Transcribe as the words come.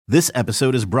This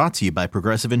episode is brought to you by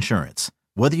Progressive Insurance.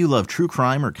 Whether you love true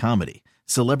crime or comedy,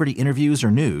 celebrity interviews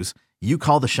or news, you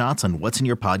call the shots on what's in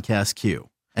your podcast queue.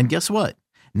 And guess what?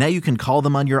 Now you can call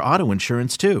them on your auto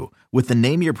insurance too with the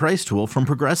Name Your Price tool from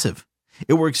Progressive.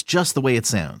 It works just the way it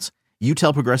sounds. You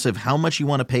tell Progressive how much you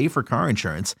want to pay for car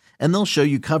insurance, and they'll show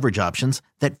you coverage options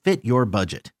that fit your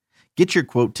budget. Get your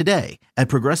quote today at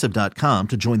Progressive.com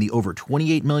to join the over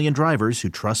 28 million drivers who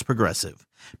trust Progressive.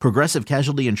 Progressive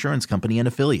Casualty Insurance Company and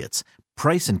Affiliates.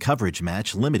 Price and coverage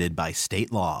match limited by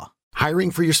state law. Hiring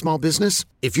for your small business?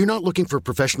 If you're not looking for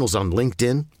professionals on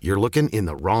LinkedIn, you're looking in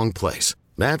the wrong place.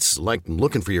 That's like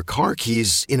looking for your car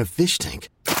keys in a fish tank.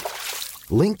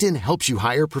 LinkedIn helps you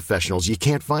hire professionals you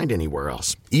can't find anywhere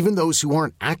else, even those who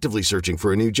aren't actively searching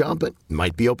for a new job but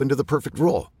might be open to the perfect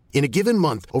role. In a given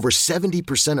month, over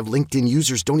 70% of LinkedIn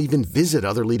users don't even visit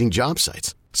other leading job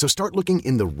sites. So start looking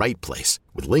in the right place.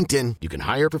 With LinkedIn, you can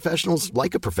hire professionals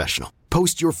like a professional.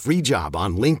 Post your free job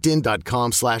on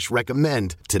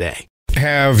linkedin.com/recommend today.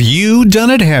 Have you done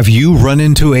it? Have you run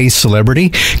into a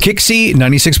celebrity? Kixie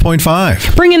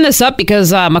 96.5. Bringing this up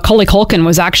because Macaulay Culkin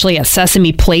was actually at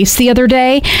Sesame Place the other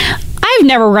day. I've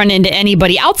never run into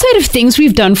anybody outside of things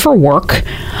we've done for work.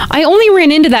 I only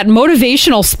ran into that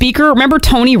motivational speaker. Remember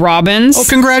Tony Robbins? Oh,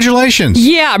 congratulations.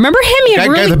 Yeah, remember him? He had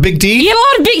guy with the big teeth? He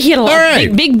had a lot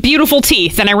of big, beautiful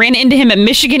teeth. And I ran into him at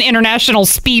Michigan International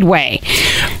Speedway.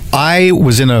 I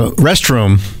was in a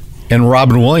restroom and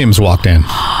Robin Williams walked in.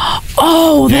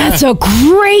 Oh, that's a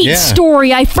great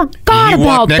story. I forgot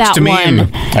about that next to me one.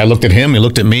 and I looked at him. He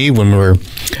looked at me when we were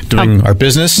doing our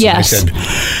business. Yes. I said,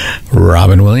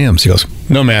 Robin Williams. He goes,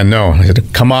 no, man, no. I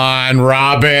said, come on,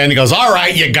 Robin. He goes, all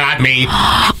right, you got me.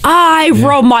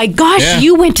 Oh my gosh,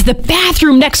 you went to the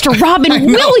bathroom next to Robin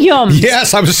Williams.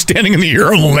 Yes, I was standing in the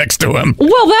urinal next to him.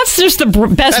 Well, that's just the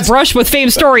best brush with fame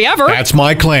story ever. That's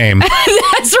my claim.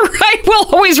 That's right.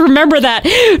 We'll always remember that.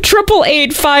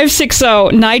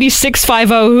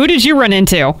 888-560-9650. Who did you run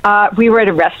into? We were at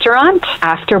a restaurant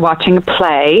after watching a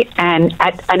play, and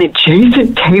at an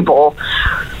adjacent table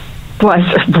was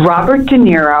Robert De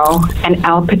Niro and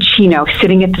Al Pacino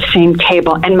sitting at the same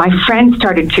table. And my friend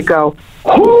started to go,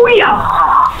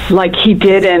 hoo-yah, like he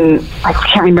did in, I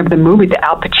can't remember the movie that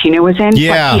Al Pacino was in.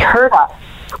 Yeah. But he heard us.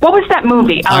 What was that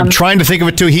movie? I'm trying to think of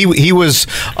it, too. He was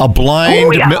a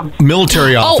blind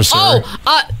military officer.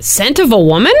 Scent of a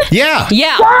Woman? Yeah.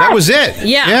 Yeah. That was it.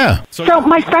 Yeah. So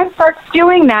my friend starts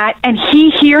doing that, and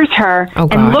he hears her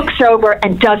and looks over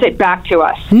and does it back to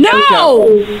us.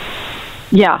 No!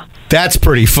 Yeah. That's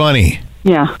pretty funny.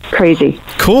 Yeah, crazy.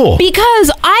 Cool.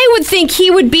 Because I would think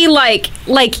he would be like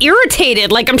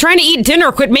irritated, like I'm trying to eat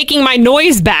dinner, quit making my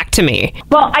noise back to me.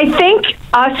 Well, I think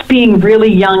us being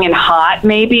really young and hot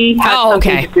maybe has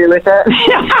something to do with it.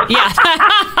 Yeah.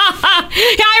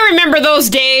 I remember those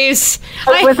days.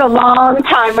 It was a long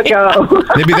time ago.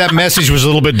 Maybe that message was a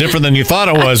little bit different than you thought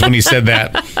it was when he said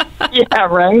that. Yeah,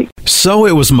 right. So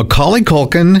it was Macaulay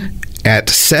Culkin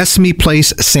at Sesame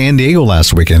Place, San Diego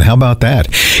last weekend. How about that?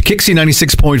 Kixie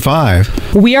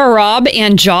 96.5. We are Rob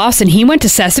and Joss, and he went to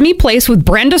Sesame Place with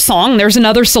Brenda Song. There's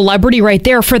another celebrity right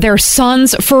there for their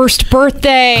son's first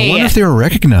birthday. I wonder if they were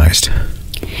recognized.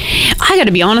 I got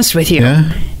to be honest with you.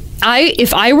 Yeah.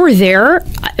 If I were there,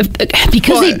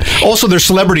 because also they're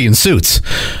celebrity in suits.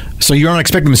 So you aren't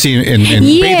expecting to see in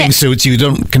bathing suits. You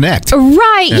don't connect,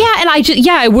 right? Yeah, and I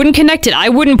wouldn't connect it. I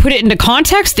wouldn't put it into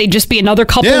context. They'd just be another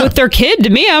couple with their kid. To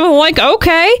me, I'm like,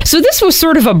 okay. So this was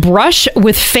sort of a brush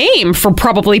with fame for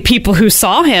probably people who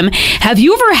saw him. Have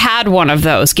you ever had one of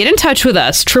those? Get in touch with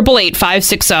us.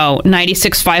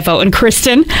 888-560-9650. And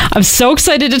Kristen, I'm so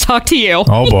excited to talk to you.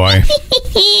 Oh boy,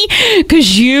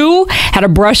 because you had a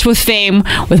brush with fame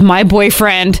with my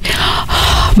boyfriend.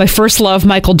 My first love,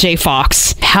 Michael J.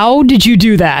 Fox. How did you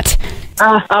do that?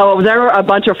 There were a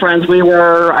bunch of friends. We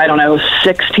were,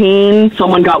 16.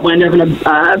 Someone got wind of a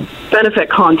benefit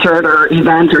concert or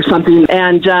event or something.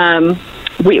 And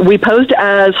we posed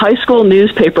as high school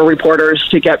newspaper reporters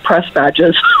to get press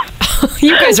badges.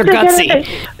 You guys are gutsy.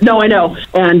 No, I know.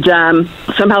 And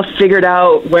somehow figured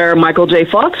out where Michael J.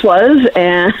 Fox was,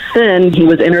 and he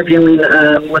was interviewing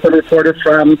with a reporter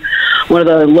from one of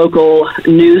the local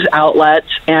news outlets,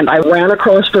 and I ran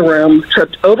across the room,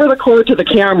 tripped over the cord to the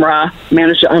camera,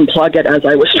 managed to unplug it as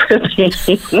I was tripping,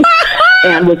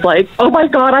 and was like, oh my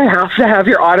God, I have to have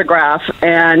your autograph.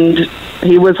 And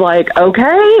he was like,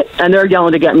 okay. And they're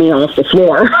yelling to get me off the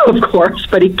floor, of course,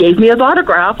 but he gave me his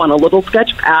autograph on a little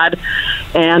sketch pad.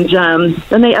 And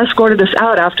then they escorted us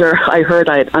out after I heard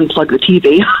I had unplugged the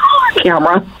TV.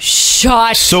 camera.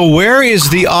 Shut. So where is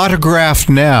the autograph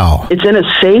now? It's in a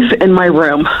safe in my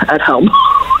room at home.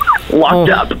 Locked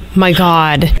up. My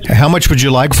God. How much would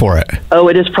you like for it? Oh,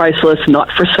 it is priceless,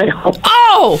 not for sale.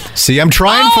 Oh! See, I'm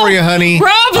trying for you, honey.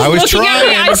 Rob is I was looking at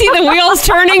me. trying. I see the wheels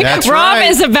turning. That's Rob right.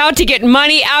 is about to get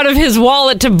money out of his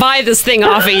wallet to buy this thing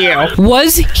off of you.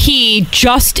 Was he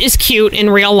just as cute in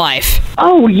real life?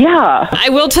 Oh, yeah. I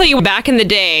will tell you, back in the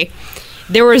day,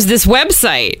 there was this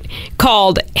website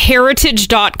called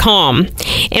heritage.com.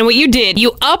 And what you did,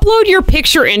 you upload your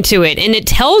picture into it, and it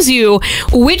tells you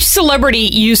which celebrity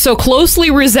you so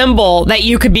closely resemble that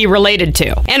you could be related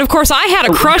to. And of course, I had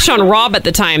a crush on Rob at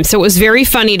the time, so it was very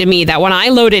funny to me that when I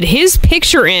loaded his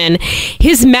picture in,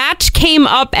 his match came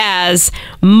up as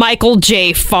Michael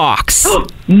J. Fox.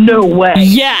 No way.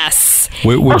 Yes.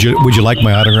 Would you like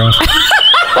my autograph?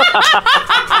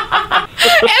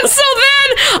 And so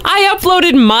then I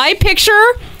uploaded my picture,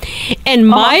 and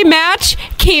my match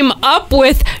came up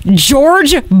with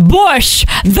George Bush,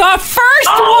 the first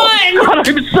one. God,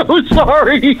 I'm so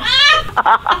sorry.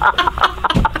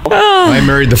 I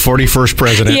married the 41st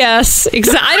president. Yes,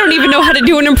 exactly. I don't even know how to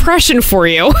do an impression for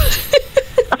you.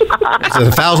 Is it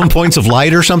 1,000 points of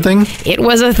light or something? It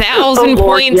was 1,000 Oh, Lord,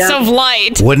 points yes. of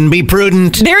light. Wouldn't be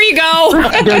prudent. There you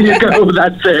go. There you go.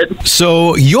 That's it.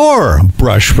 So your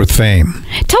brush with fame.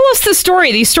 Tell us the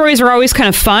story. These stories are always kind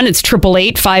of fun. It's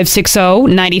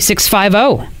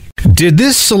 888-560-9650. Did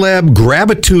this celeb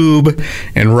grab a tube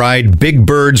and ride Big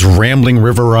Bird's Rambling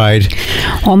River Ride?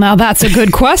 Well, now that's a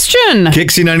good question.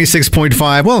 Kixie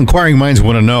 96.5. Well, inquiring minds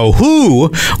want to know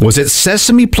who was at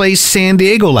Sesame Place San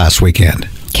Diego last weekend.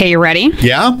 Okay, you ready?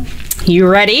 Yeah? You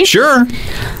ready? Sure.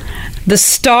 The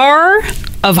star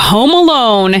of Home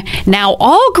Alone, now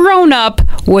all grown up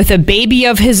with a baby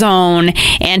of his own,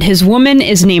 and his woman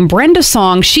is named Brenda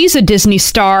Song. She's a Disney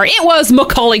star. It was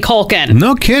Macaulay Culkin.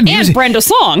 No kidding. And Brenda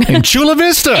Song. In Chula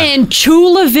Vista. In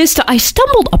Chula Vista. I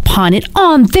stumbled upon it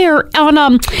on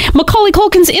Macaulay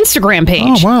Culkin's Instagram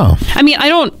page. Oh, wow. I mean, I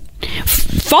don't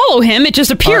follow him. It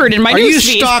just appeared in my Are you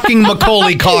newsfeed. stalking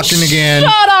Macaulay Culkin again?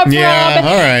 Shut up, Yeah, Rob.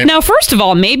 all right. Now, first of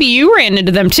all, maybe you ran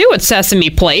into them too at Sesame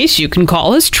Place. You can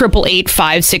call us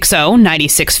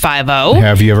 888-560-9650.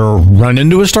 Have you ever run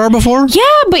into a star before? Yeah,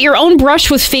 but your own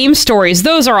brush with fame stories,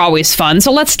 those are always fun.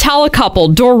 So let's tell a couple.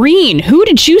 Doreen, who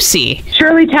did you see?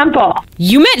 Shirley Temple.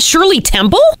 You met Shirley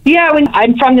Temple? Yeah,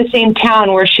 I'm from the same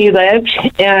town where she lived,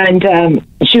 and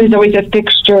she was always a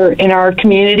fixture in our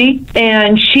community.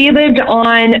 And she lived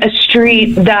on a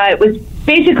street that was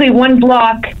basically one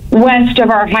block west of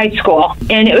our high school.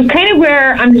 And it was kind of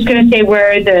where, I'm just going to say,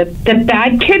 where the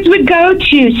bad kids would go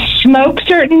to smoke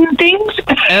certain things.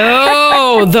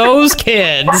 Oh, those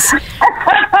kids.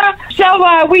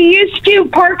 So we used to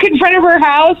park in front of her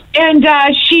house, and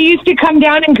she used to come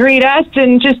down and greet us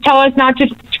and just tell us not to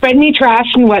spread any trash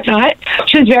and whatnot.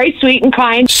 She was very sweet and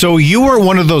kind. So you were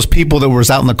one of those people that was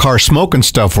out in the car smoking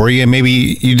stuff, were you? And maybe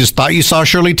you just thought you saw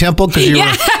Shirley Temple because you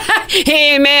were...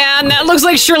 Hey, man, that looks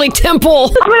like Shirley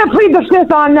Temple. I'm going to plead the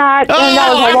fifth on that, and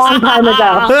that was a long time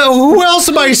ago. Who else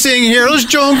am I seeing here? It was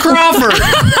Joan Crawford.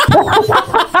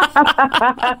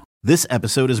 This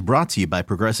episode is brought to you by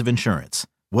Progressive Insurance.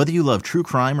 Whether you love true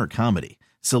crime or comedy,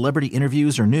 celebrity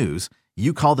interviews or news,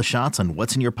 you call the shots on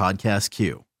what's in your podcast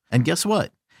queue. And guess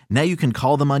what? Now you can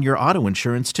call them on your auto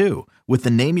insurance too with the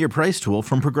Name Your Price tool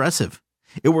from Progressive.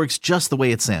 It works just the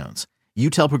way it sounds. You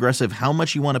tell Progressive how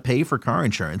much you want to pay for car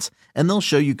insurance, and they'll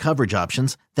show you coverage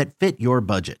options that fit your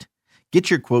budget. Get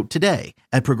your quote today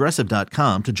at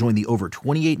Progressive.com to join the over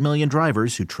 28 million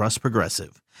drivers who trust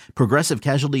Progressive. Progressive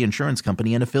Casualty Insurance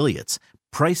Company and Affiliates.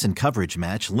 Price and coverage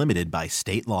match limited by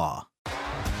state law.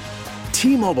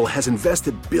 T-Mobile has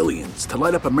invested billions to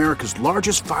light up America's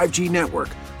largest 5G network,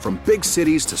 from big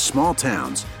cities to small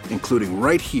towns, including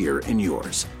right here in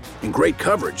yours. And great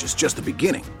coverage is just the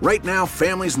beginning. Right now,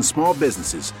 families and small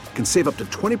businesses can save up to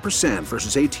 20%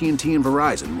 versus AT&T and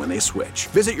Verizon when they switch.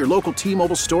 Visit your local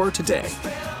T-Mobile store today.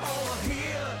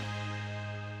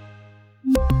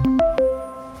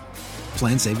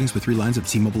 Plan savings with 3 lines of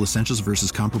T-Mobile Essentials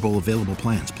versus comparable available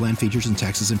plans. Plan features and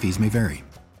taxes and fees may vary.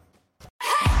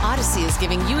 Odyssey is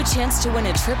giving you a chance to win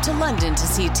a trip to London to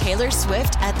see Taylor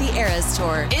Swift at the Eras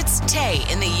Tour. It's Tay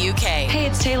in the UK. Hey,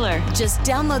 it's Taylor. Just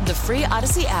download the free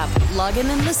Odyssey app, log in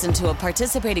and listen to a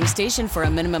participating station for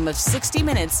a minimum of 60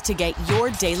 minutes to get your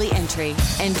daily entry.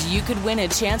 And you could win a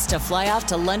chance to fly off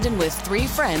to London with 3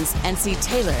 friends and see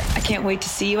Taylor. I can't wait to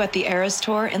see you at the Eras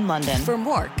Tour in London. For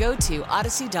more, go to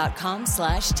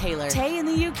odyssey.com/Taylor. Tay in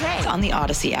the UK. It's on the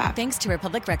Odyssey app. Thanks to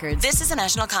Republic Records. This is a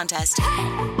national contest.